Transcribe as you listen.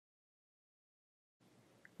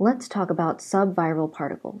Let's talk about subviral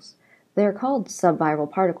particles. They're called subviral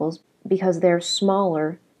particles because they're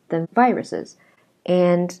smaller than viruses.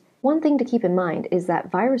 And one thing to keep in mind is that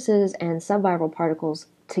viruses and subviral particles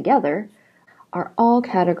together are all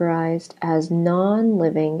categorized as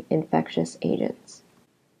non-living infectious agents.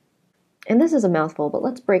 And this is a mouthful, but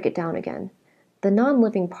let's break it down again. The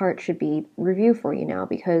non-living part should be review for you now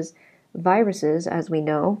because viruses, as we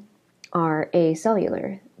know, are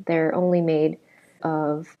acellular. They're only made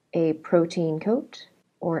of a protein coat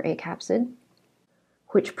or a capsid,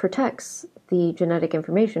 which protects the genetic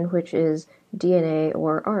information, which is DNA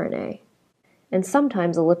or RNA, and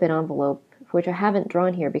sometimes a lipid envelope, which I haven't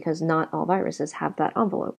drawn here because not all viruses have that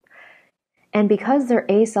envelope. And because they're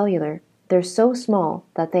acellular, they're so small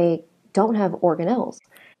that they don't have organelles.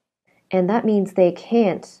 And that means they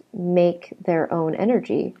can't make their own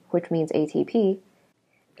energy, which means ATP,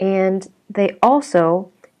 and they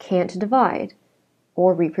also can't divide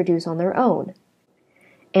or reproduce on their own.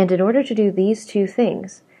 And in order to do these two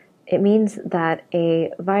things, it means that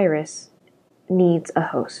a virus needs a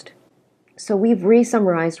host. So we've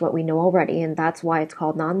re-summarized what we know already, and that's why it's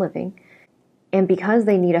called non-living. And because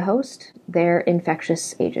they need a host, they're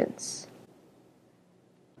infectious agents.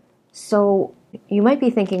 So you might be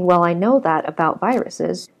thinking, well, I know that about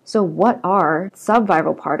viruses, so what are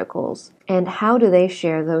subviral particles, and how do they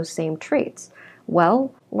share those same traits?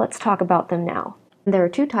 Well, let's talk about them now. There are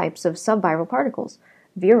two types of subviral particles,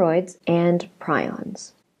 viroids and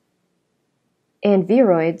prions. And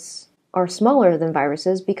viroids are smaller than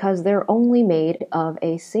viruses because they're only made of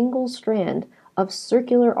a single strand of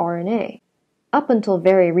circular RNA. Up until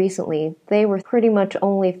very recently, they were pretty much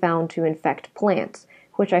only found to infect plants,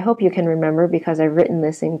 which I hope you can remember because I've written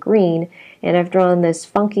this in green and I've drawn this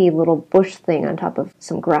funky little bush thing on top of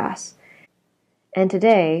some grass. And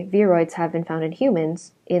today, viroids have been found in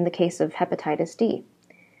humans in the case of hepatitis D.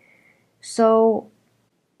 So,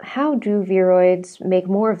 how do viroids make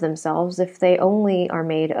more of themselves if they only are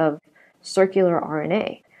made of circular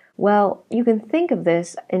RNA? Well, you can think of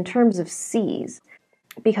this in terms of Cs,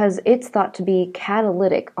 because it's thought to be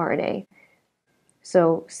catalytic RNA.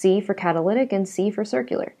 So, C for catalytic and C for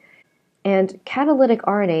circular. And catalytic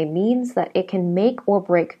RNA means that it can make or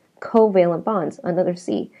break covalent bonds, another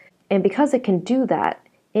C. And because it can do that,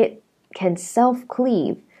 it can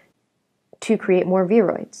self-cleave to create more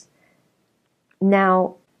viroids.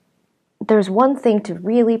 Now, there's one thing to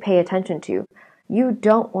really pay attention to. You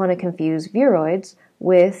don't want to confuse viroids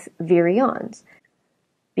with virions,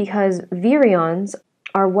 because virions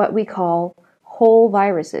are what we call whole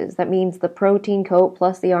viruses. That means the protein coat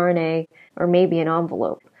plus the RNA, or maybe an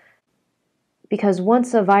envelope. Because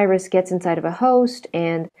once a virus gets inside of a host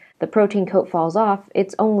and the protein coat falls off,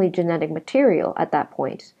 it's only genetic material at that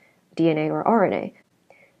point, DNA or RNA.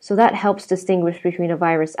 So that helps distinguish between a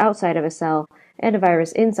virus outside of a cell and a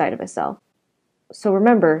virus inside of a cell. So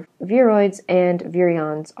remember, viroids and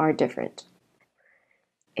virions are different.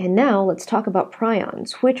 And now let's talk about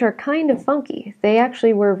prions, which are kind of funky. They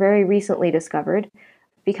actually were very recently discovered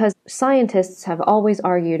because scientists have always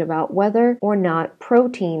argued about whether or not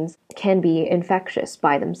proteins can be infectious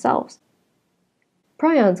by themselves.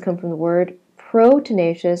 Prions come from the word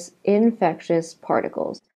proteinaceous infectious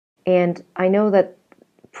particles. And I know that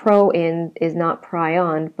pro-in is not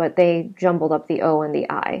prion, but they jumbled up the O and the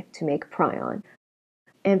I to make prion.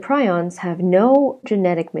 And prions have no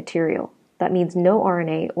genetic material. That means no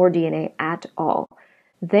RNA or DNA at all.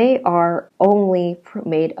 They are only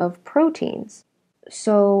made of proteins.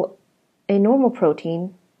 So a normal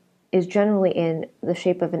protein is generally in the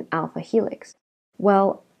shape of an alpha helix.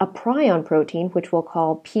 Well, a prion protein, which we'll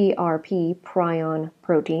call PRP, prion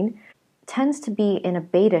protein, tends to be in a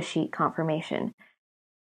beta sheet conformation.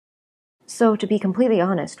 So to be completely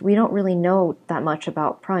honest, we don't really know that much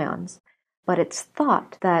about prions, but it's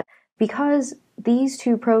thought that because these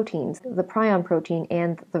two proteins, the prion protein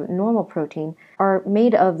and the normal protein, are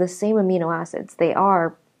made of the same amino acids, they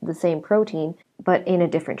are the same protein, but in a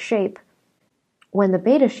different shape, when the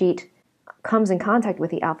beta sheet comes in contact with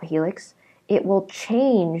the alpha helix, it will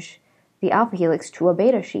change the alpha helix to a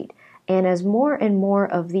beta sheet. And as more and more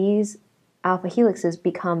of these alpha helixes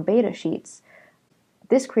become beta sheets,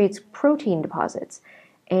 this creates protein deposits,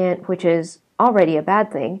 and which is already a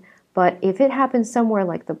bad thing, but if it happens somewhere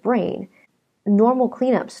like the brain, normal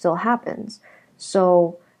cleanup still happens.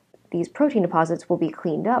 So these protein deposits will be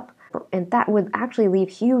cleaned up, and that would actually leave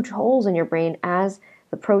huge holes in your brain as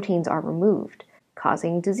the proteins are removed,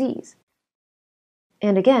 causing disease.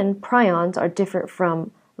 And again, prions are different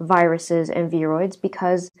from viruses and viroids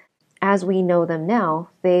because, as we know them now,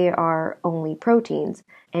 they are only proteins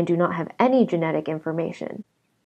and do not have any genetic information.